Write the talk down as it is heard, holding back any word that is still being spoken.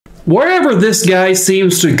Wherever this guy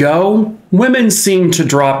seems to go, women seem to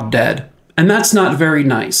drop dead, and that's not very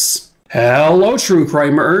nice. Hello, true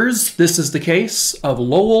crimerers. This is the case of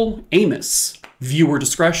Lowell Amos. Viewer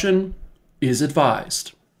discretion is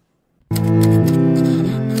advised.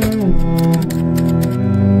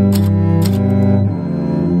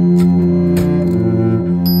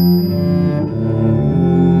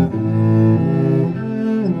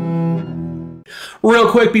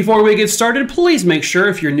 Real quick before we get started, please make sure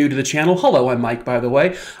if you're new to the channel, hello, I'm Mike, by the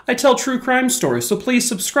way. I tell true crime stories, so please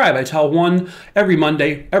subscribe. I tell one every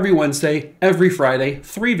Monday, every Wednesday, every Friday,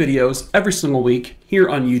 3 videos every single week here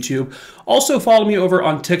on YouTube. Also follow me over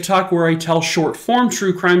on TikTok where I tell short form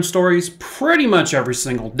true crime stories pretty much every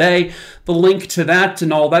single day. The link to that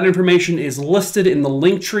and all that information is listed in the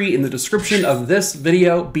link tree in the description of this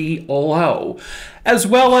video below, as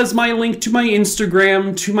well as my link to my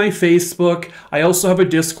Instagram, to my Facebook. I also have a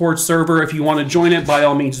Discord server. If you want to join it, by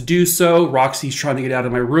all means do so. Roxy's trying to get out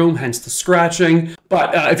of my room, hence the scratching.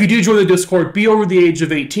 But if you do join the Discord, be over the age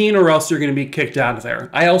of 18 or else you're going to be kicked out of there.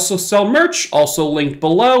 I also sell merch, also linked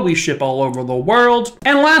below. We ship all over the world.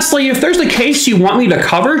 And lastly, if there's a case you want me to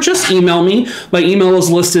cover, just email me. My email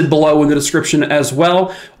is listed below in the description as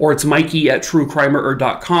well, or it's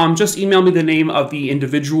makingatruecrimerertwo. Just email me the name of the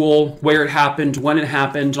individual, where it happened, when it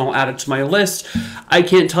happened, and I'll add it to my list. I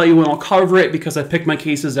can't tell you when I'll cover it because I pick my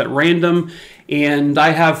cases at random, and I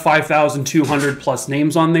have 5,200 plus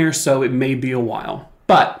names on there, so it may be a while.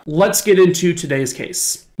 But let's get into today's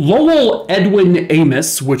case. Lowell Edwin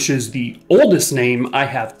Amos, which is the oldest name I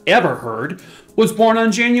have ever heard, was born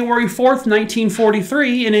on January 4th,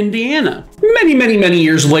 1943 in Indiana. Many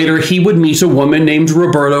years later, he would meet a woman named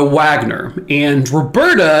Roberta Wagner. And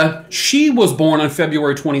Roberta, she was born on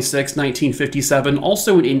February 26, 1957,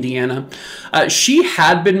 also in Indiana. She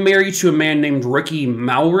had been married to a man named Ricky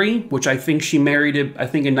Mowry, which I think she married, in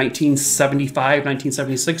 1975,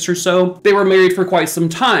 1976 or so. They were married for quite some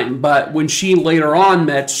time, but when she later on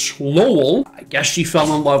met Lowell, I guess she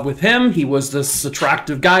fell in love with him. He was this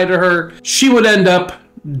attractive guy to her. She would end up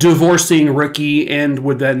divorcing Ricky and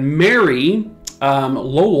would then marry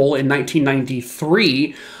Lowell in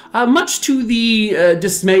 1993, much to the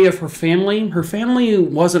dismay of her family. Her family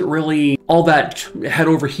wasn't really all that head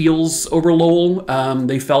over heels over Lowell.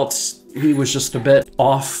 They felt he was just a bit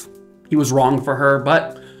off. He was wrong for her,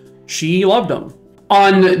 but she loved him.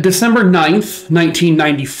 On December 9th,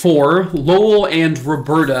 1994, Lowell and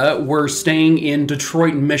Roberta were staying in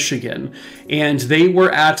Detroit, Michigan, and they were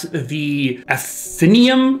at the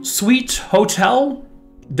Athenaeum Suite Hotel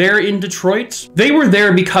there in Detroit. They were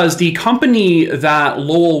there because the company that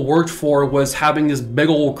Lowell worked for was having this big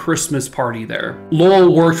old Christmas party there.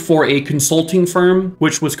 Lowell worked for a consulting firm,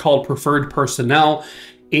 which was called Preferred Personnel.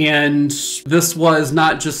 And this was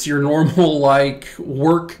not just your normal, like,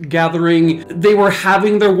 work gathering. They were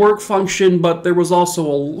having their work function, but there was also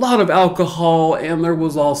a lot of alcohol and there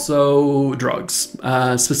was also drugs.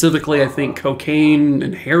 Specifically, I think cocaine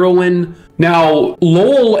and heroin. Now,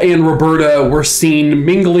 Lowell and Roberta were seen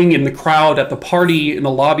mingling in the crowd at the party in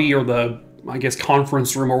the lobby or the, I guess,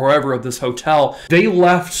 conference room or wherever of this hotel. They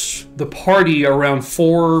left the party around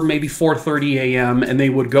 4, maybe 4:30 a.m. and they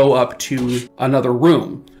would go up to another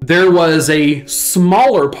room. There was a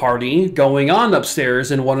smaller party going on upstairs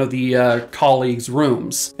in one of the colleagues'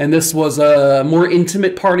 rooms. And this was a more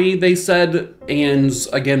intimate party, they said, and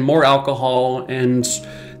again, more alcohol. And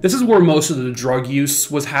this is where most of the drug use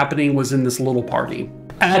was happening, was in this little party.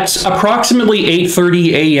 At approximately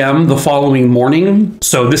 8:30 a.m. the following morning,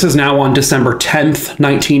 so this is now on December 10th,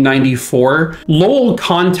 1994, Lowell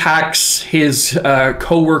contacts his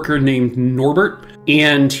co-worker named Norbert,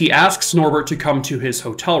 and he asks Norbert to come to his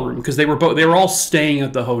hotel room because they were all staying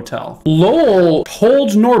at the hotel. Lowell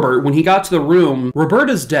told Norbert when he got to the room,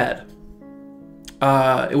 Roberta's dead.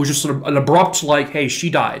 It was just sort of an abrupt, like, hey,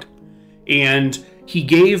 she died. And he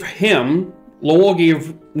gave him, Lowell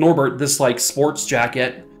gave Norbert this, like, sports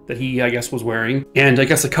jacket that he, I guess, was wearing, and I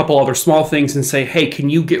guess a couple other small things, and say, hey, can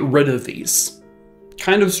you get rid of these?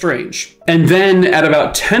 Kind of strange. And then at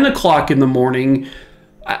about 10 o'clock in the morning,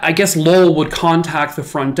 I guess Lowell would contact the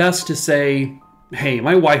front desk to say, hey,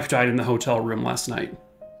 my wife died in the hotel room last night.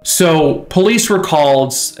 So police were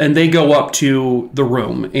called and they go up to the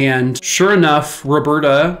room, and sure enough,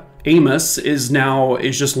 Roberta Amos is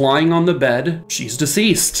just lying on the bed. She's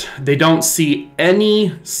deceased. They don't see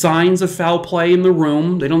any signs of foul play in the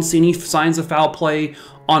room. They don't see any signs of foul play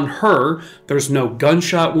on her. There's no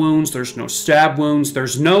gunshot wounds. There's no stab wounds.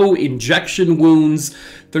 There's no injection wounds.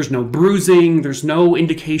 There's no bruising. There's no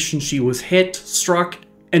indication she was hit, struck,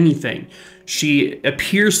 anything. She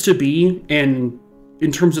appears to be, and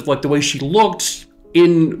in terms of like the way she looked,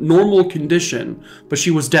 in normal condition, but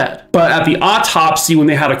she was dead. But at the autopsy, when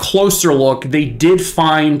they had a closer look, they did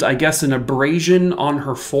find, I guess, an abrasion on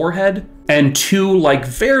her forehead and two like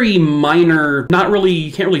very minor, not really,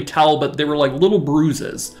 you can't really tell, but they were like little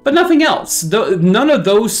bruises, but nothing else. None of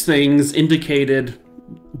those things indicated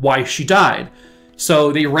why she died.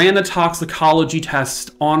 So they ran a toxicology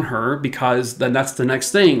test on her because then that's the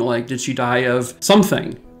next thing. Like, did she die of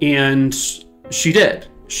something? And she did.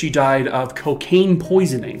 She died of cocaine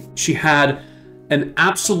poisoning. She had an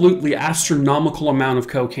absolutely astronomical amount of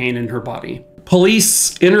cocaine in her body.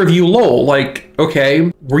 Police interview Lowell, like,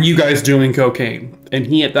 okay, were you guys doing cocaine? And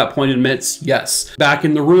he at that point admits, yes. Back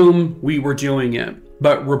in the room, we were doing it.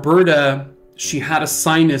 But Roberta, she had a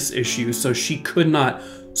sinus issue, so she could not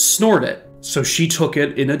snort it. So she took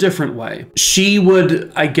it in a different way. She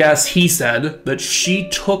would, I guess he said, that she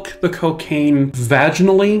took the cocaine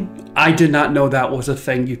vaginally. I did not know that was a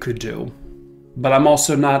thing you could do. But I'm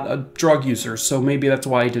also not a drug user, so maybe that's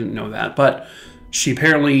why I didn't know that. But she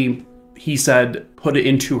apparently, he said, put it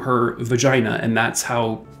into her vagina, and that's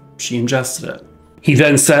how she ingested it. He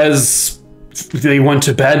then says they went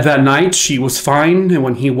to bed that night, she was fine, and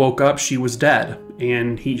when he woke up, she was dead.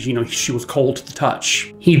 And he, you know, she was cold to the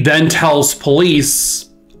touch. He then tells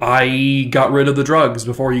police, I got rid of the drugs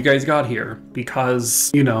before you guys got here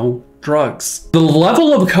because, you know, drugs. The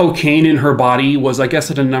level of cocaine in her body was, I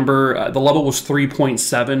guess, at a number, the level was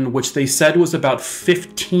 3.7, which they said was about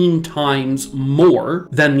 15 times more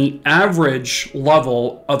than the average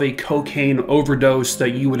level of a cocaine overdose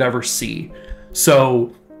that you would ever see.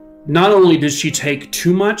 So not only did she take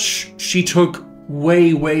too much, she took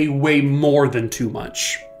way, way, way more than too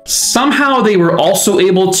much. Somehow they were also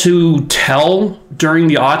able to tell during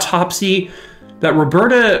the autopsy that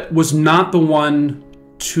Roberta was not the one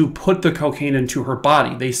to put the cocaine into her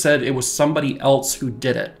body. They said it was somebody else who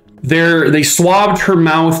did it. They swabbed her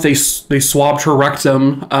mouth, they swabbed her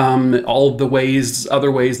rectum, all of the ways,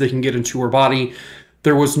 other ways they can get into her body.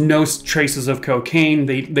 There was no traces of cocaine.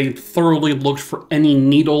 They thoroughly looked for any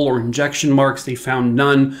needle or injection marks. They found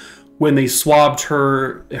none. When they swabbed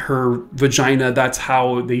her vagina, that's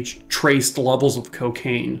how they traced levels of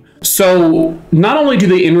cocaine. So not only do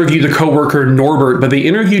they interview the coworker Norbert, but they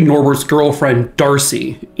interviewed Norbert's girlfriend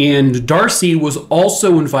Darcy. And Darcy was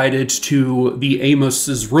also invited to the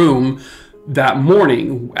Amos's room that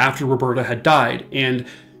morning after Roberta had died. And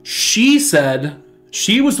she said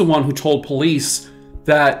she was the one who told police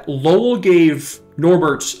that Lowell gave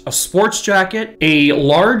Norbert a sports jacket, a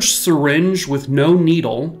large syringe with no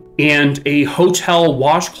needle, and a hotel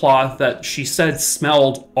washcloth that she said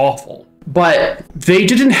smelled awful. But they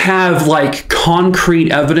didn't have like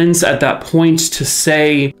concrete evidence at that point to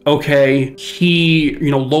say, okay, he,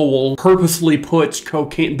 you know, Lowell purposely put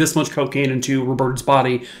cocaine, this much cocaine into Roberta's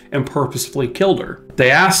body and purposefully killed her.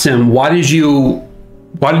 They asked him, why did you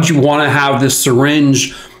want to have this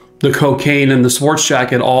syringe, the cocaine and the sports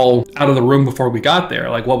jacket all out of the room before we got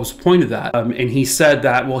there? Like, what was the point of that? And he said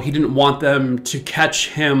that, well, he didn't want them to catch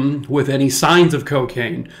him with any signs of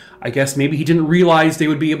cocaine. I guess maybe he didn't realize they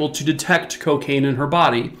would be able to detect cocaine in her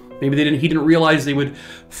body. Maybe he didn't realize they would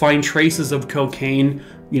find traces of cocaine,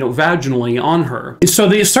 you know, vaginally on her. So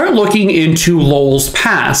they start looking into Lowell's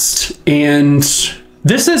past, and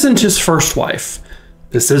this isn't his first wife.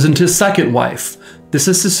 This isn't his second wife. This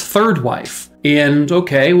is his third wife. And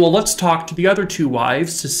okay, well, let's talk to the other two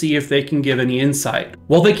wives to see if they can give any insight.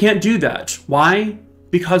 Well, they can't do that. Why?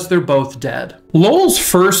 Because they're both dead. Lowell's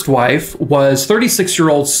first wife was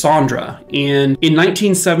 36-year-old Sandra, and in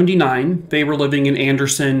 1979, they were living in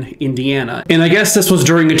Anderson, Indiana. And I guess this was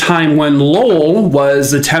during a time when Lowell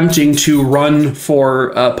was attempting to run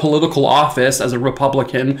for political office as a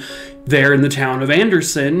Republican there in the town of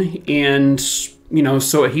Anderson, and you know,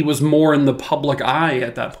 so he was more in the public eye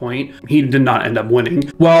at that point. He did not end up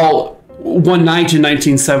winning. Well, one night in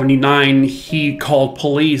 1979, he called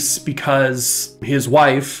police because his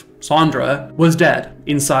wife, Sandra, was dead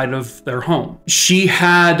inside of their home. She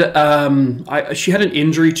had an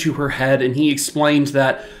injury to her head, and he explained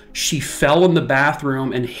that she fell in the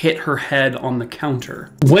bathroom and hit her head on the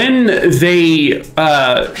counter. When they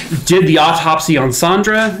did the autopsy on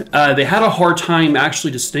Sandra, they had a hard time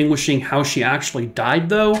actually distinguishing how she actually died,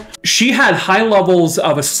 though. She had high levels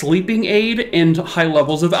of a sleeping aid and high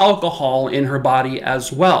levels of alcohol in her body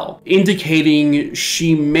as well, indicating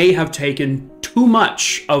she may have taken too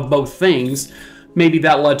much of both things. Maybe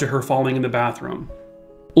that led to her falling in the bathroom.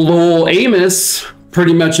 Lowell Amos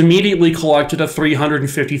pretty much immediately collected a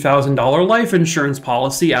 $350,000 life insurance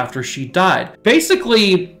policy after she died.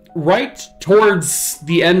 Basically, right towards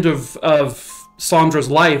the end of Sandra's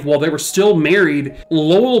life, while they were still married,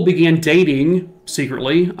 Lowell began dating,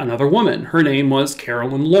 secretly, another woman. Her name was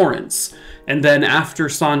Carolyn Lawrence. And then after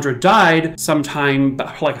Sandra died, sometime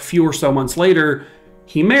like a few or so months later,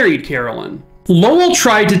 he married Carolyn. Lowell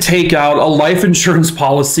tried to take out a life insurance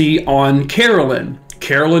policy on Carolyn.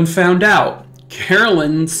 Carolyn found out.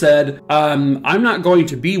 Carolyn said, I'm not going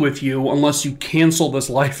to be with you unless you cancel this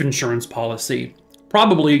life insurance policy.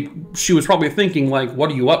 She was probably thinking, like, what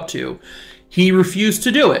are you up to? He refused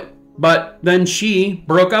to do it, but then she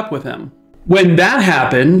broke up with him. When that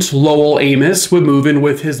happened, Lowell Amos would move in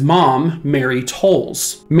with his mom, Mary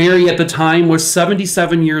Tolles. Mary at the time was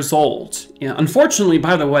 77 years old. Yeah, unfortunately,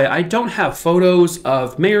 by the way, I don't have photos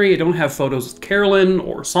of Mary. I don't have photos of Carolyn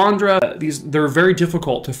or Sandra. They're very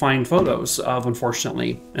difficult to find photos of,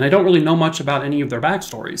 unfortunately. And I don't really know much about any of their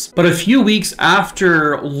backstories. But a few weeks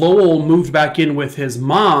after Lowell moved back in with his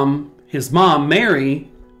mom, Mary,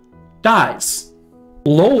 dies.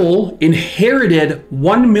 Lowell inherited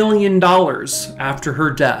 $1 million after her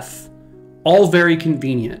death. All very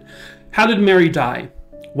convenient. How did Mary die?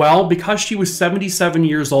 Well, because she was 77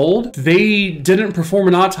 years old, they didn't perform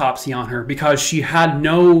an autopsy on her because she had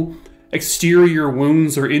no exterior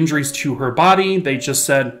wounds or injuries to her body. They just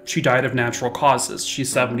said she died of natural causes.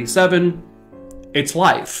 She's 77. It's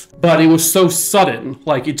life. But it was so sudden,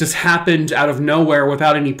 like it just happened out of nowhere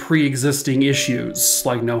without any pre-existing issues,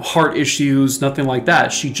 like no heart issues, nothing like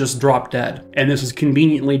that. She just dropped dead. And this is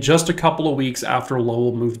conveniently just a couple of weeks after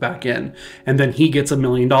Lowell moved back in. And then he gets $1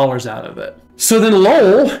 million out of it. So then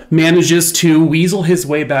Lowell manages to weasel his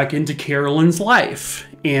way back into Carolyn's life.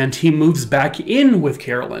 And he moves back in with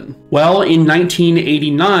Carolyn. Well, in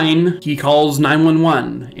 1989, he calls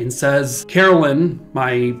 911 and says, Carolyn,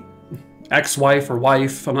 my ex-wife or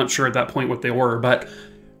wife, I'm not sure at that point what they were, but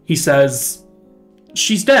he says,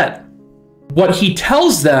 she's dead. What he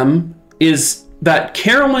tells them is that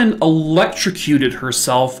Carolyn electrocuted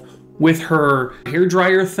herself with her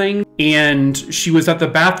hairdryer thing, and she was at the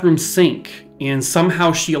bathroom sink, and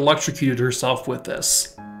somehow she electrocuted herself with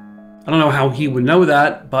this. I don't know how he would know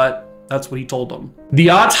that, but that's what he told them. The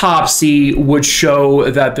autopsy would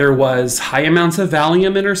show that there was high amounts of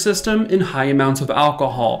Valium in her system and high amounts of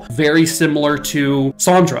alcohol, very similar to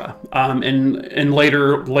Sandra. And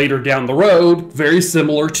later down the road, very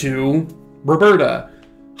similar to Roberta.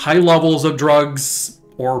 High levels of drugs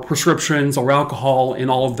or prescriptions or alcohol in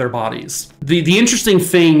all of their bodies. The interesting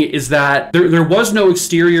thing is that there was no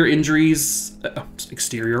external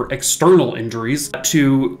injuries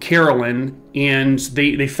to Carolyn, and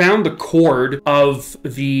they found the cord of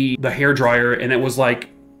the hairdryer, and it was like,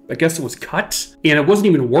 I guess it was cut, and it wasn't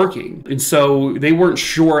even working. And so they weren't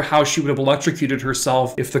sure how she would have electrocuted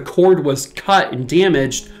herself if the cord was cut and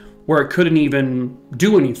damaged, where it couldn't even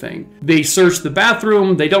do anything. They search the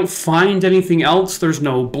bathroom, they don't find anything else. There's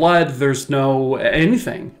no blood, there's no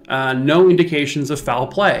anything. No indications of foul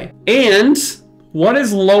play. And what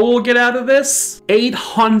does Lowell get out of this?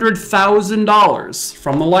 $800,000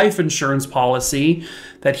 from the life insurance policy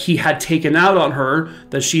that he had taken out on her,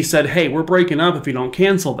 that she said, hey, we're breaking up if you don't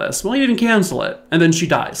cancel this. Well, he didn't cancel it, and then she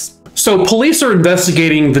dies. So police are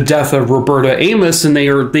investigating the death of Roberta Amos, and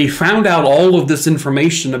they found out all of this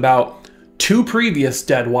information about 2 previous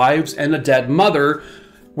dead wives and a dead mother,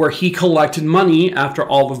 where he collected money after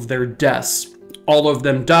all of their deaths. All of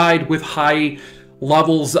them died with high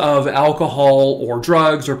levels of alcohol or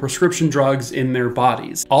drugs or prescription drugs in their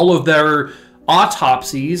bodies. All of their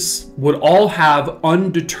autopsies would all have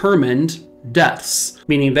undetermined deaths,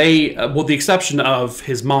 meaning they, with the exception of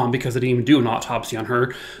his mom, because they didn't even do an autopsy on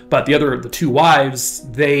her, but the 2 wives,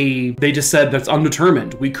 they just said that's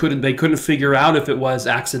undetermined. They couldn't figure out if it was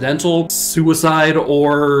accidental suicide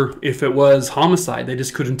or if it was homicide. They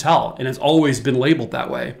just couldn't tell, and it's always been labeled that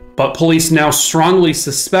way. But police now strongly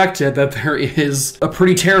suspected that there is a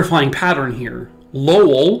pretty terrifying pattern here.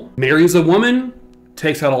 Lowell marries a woman,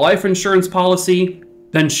 takes out a life insurance policy,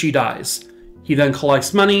 then she dies. He then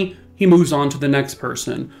collects money, he moves on to the next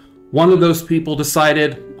person. One of those people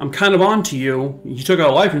decided, I'm kind of on to you. You took out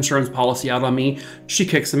a life insurance policy out on me. She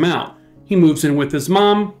kicks him out. He moves in with his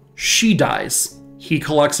mom. She dies. He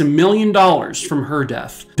collects $1 million from her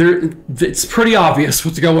death. It's pretty obvious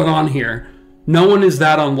what's going on here. No one is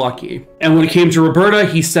that unlucky. And when it came to Roberta,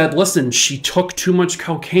 he said, listen, she took too much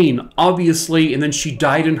cocaine, obviously, and then she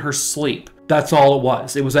died in her sleep. That's all it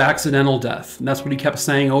was. It was accidental death. And that's what he kept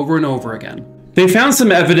saying over and over again. They found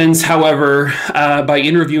some evidence, however, by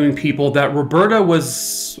interviewing people, that Roberta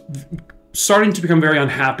was starting to become very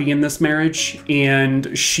unhappy in this marriage,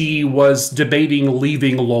 and she was debating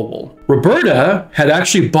leaving Lowell. Roberta had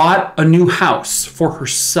actually bought a new house for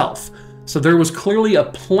herself, So there was clearly a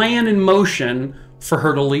plan in motion for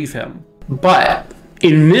her to leave him. But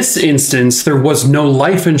in this instance, there was no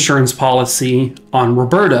life insurance policy on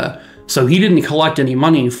Roberta, so he didn't collect any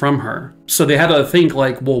money from her. So they had to think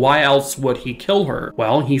like, well, why else would he kill her?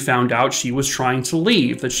 Well, he found out she was trying to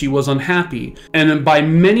leave, that she was unhappy. And by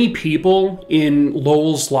many people in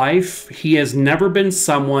Lowell's life, he has never been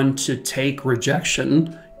someone to take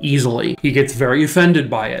rejection easily. He gets very offended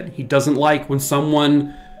by it. He doesn't like when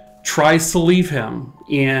someone tries to leave him,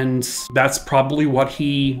 and that's probably why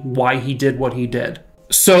he did what he did.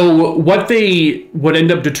 So what they would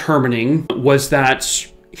end up determining was that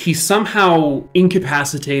he somehow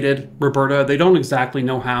incapacitated Roberta. They don't exactly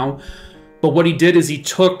know how, but what he did is he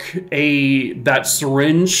took that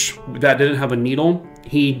syringe that didn't have a needle.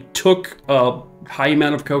 He took a high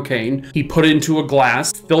amount of cocaine. He put it into a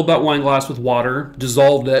glass, filled that wine glass with water,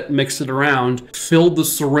 dissolved it, mixed it around, filled the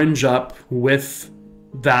syringe up with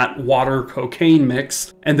that water cocaine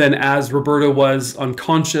mix. And then as Roberta was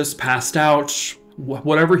unconscious, passed out,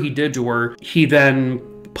 whatever he did to her, he then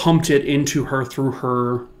pumped it into her through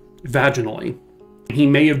her vaginally. He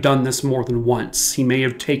may have done this more than once. He may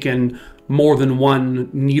have taken more than one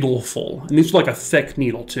needleful. And these were like a thick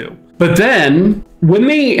needle too. But then when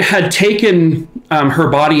they had taken her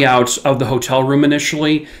body out of the hotel room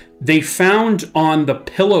initially, they found on the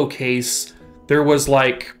pillowcase, there was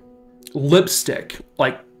like lipstick,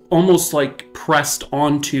 like almost like pressed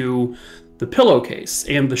onto the pillowcase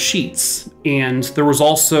and the sheets. And there was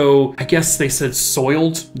also, I guess they said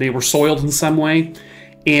soiled. They were soiled in some way.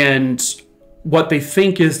 And what they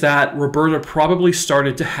think is that Roberta probably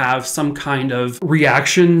started to have some kind of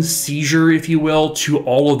reaction, seizure, if you will, to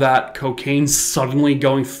all of that cocaine suddenly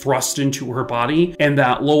going thrust into her body, and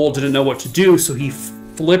that Lowell didn't know what to do, so he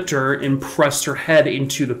flipped her and pressed her head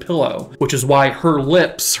into the pillow, which is why her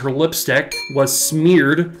lipstick was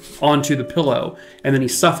smeared onto the pillow, and then he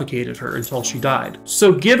suffocated her until she died.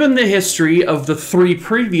 So given the history of the 3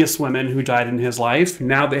 previous women who died in his life,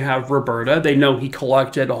 now they have Roberta. They know he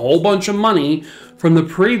collected a whole bunch of money from the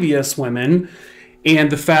previous women,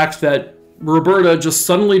 and the fact that Roberta just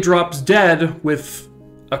suddenly drops dead with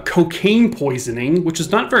a cocaine poisoning, which is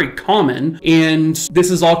not very common, and this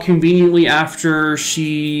is all conveniently after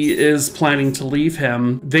she is planning to leave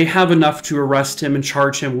him. They have enough to arrest him and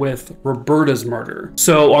charge him with Roberta's murder.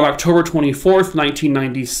 So on October 24th,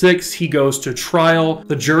 1996, he goes to trial.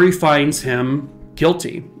 The jury finds him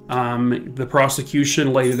guilty. The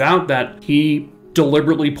prosecution laid it out that he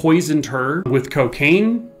deliberately poisoned her with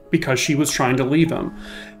cocaine because she was trying to leave him.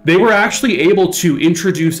 They were actually able to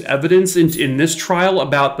introduce evidence in this trial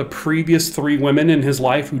about the previous 3 women in his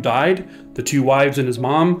life who died, the 2 wives and his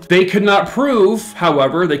mom. They could not prove,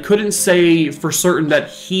 however, they couldn't say for certain that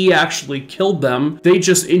he actually killed them. They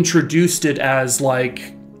just introduced it as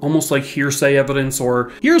like, almost like hearsay evidence,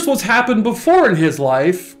 or here's what's happened before in his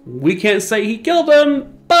life. We can't say he killed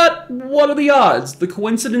them, but what are the odds? The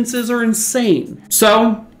coincidences are insane.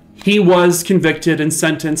 So he was convicted and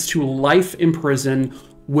sentenced to life in prison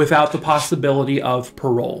without the possibility of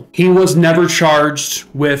parole. He was never charged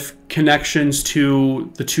with connections to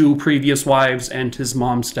the 2 previous wives and his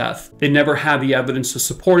mom's death. They never had the evidence to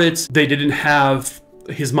support it. They didn't have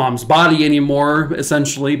his mom's body anymore,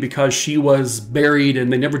 essentially, because she was buried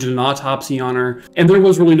and they never did an autopsy on her. And there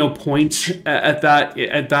was really no point at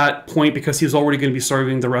that point, because he was already going to be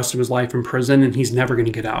serving the rest of his life in prison and he's never going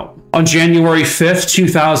to get out. On January 5th,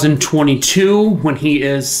 2022, when he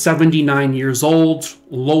is 79 years old,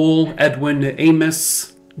 Lowell Edwin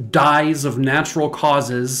Amos dies of natural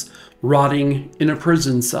causes, rotting in a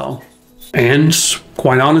prison cell. And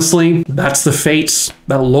quite honestly, that's the fate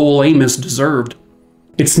that Lowell Amos deserved.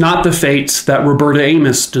 It's not the fate that Roberta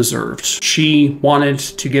Amos deserved. She wanted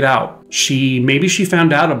to get out. Maybe she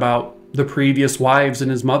found out about the previous wives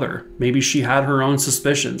and his mother. Maybe she had her own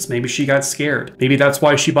suspicions. Maybe she got scared. Maybe that's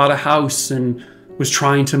why she bought a house and was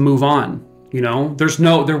trying to move on. You know, there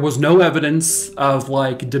was no evidence of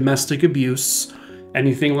like domestic abuse,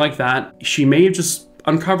 anything like that. She may have just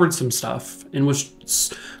uncovered some stuff and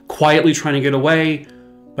was quietly trying to get away,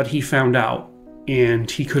 but he found out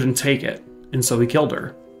and he couldn't take it. And so he killed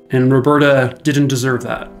her. And Roberta didn't deserve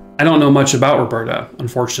that. I don't know much about Roberta,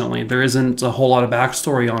 unfortunately. There isn't a whole lot of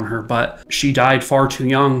backstory on her, but she died far too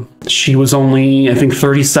young. She was only, I think,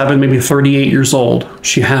 37, maybe 38 years old.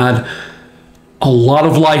 She had a lot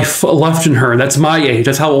of life left in her. That's my age.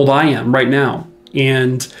 That's how old I am right now.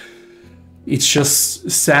 And it's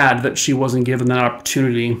just sad that she wasn't given that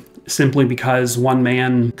opportunity, simply because one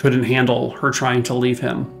man couldn't handle her trying to leave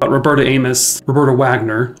him. But Roberta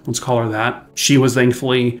Wagner, let's call her that, she was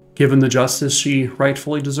thankfully given the justice she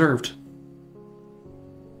rightfully deserved.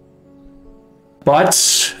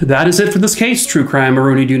 But that is it for this case. True crime,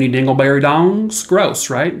 Maroony Dooney Dingleberry Dongs. Gross,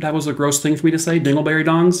 right? That was a gross thing for me to say, Dingleberry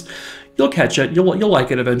Dongs. You'll catch it. You'll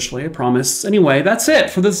like it eventually, I promise. Anyway, that's it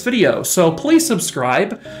for this video. So please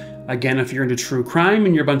subscribe. Again, if you're into true crime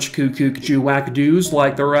and you're a bunch of cuckoo wackadoos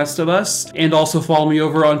like the rest of us. And also follow me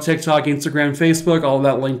over on TikTok, Instagram, Facebook, all of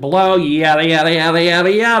that link below. Yada, yada, yada,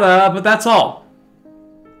 yada, yada. But that's all.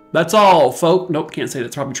 That's all, folk. Nope, can't say that.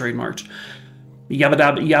 It's probably trademarked. Yabba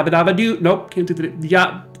dabba yabba dabba doo. Nope, can't do that.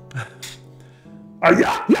 Yeah.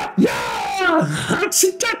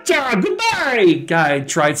 Goodbye. Guy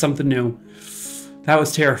tried something new. That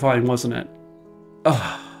was terrifying, wasn't it?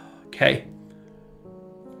 Oh, okay.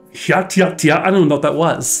 I don't know what that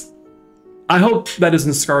was. I hope that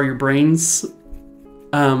doesn't scar your brains.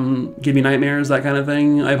 Give you nightmares, that kind of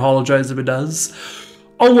thing. I apologize if it does.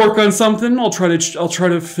 I'll work on something. I'll try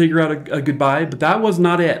to figure out a goodbye, but that was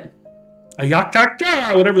not it.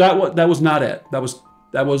 Whatever that was not it. That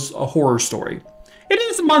was a horror story. It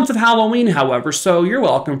is the month of Halloween, however, so you're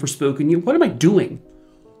welcome for spooking you. What am I doing?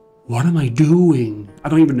 What am I doing? I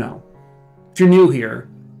don't even know. If you're new here,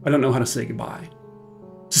 I don't know how to say goodbye.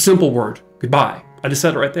 It's a simple word, goodbye. I just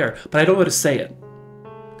said it right there, but I don't know how to say it.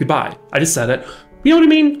 Goodbye. I just said it. You know what I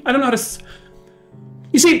mean? I don't know how to...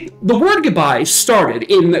 You see, the word goodbye started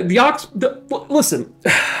in listen,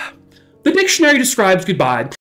 the dictionary describes goodbye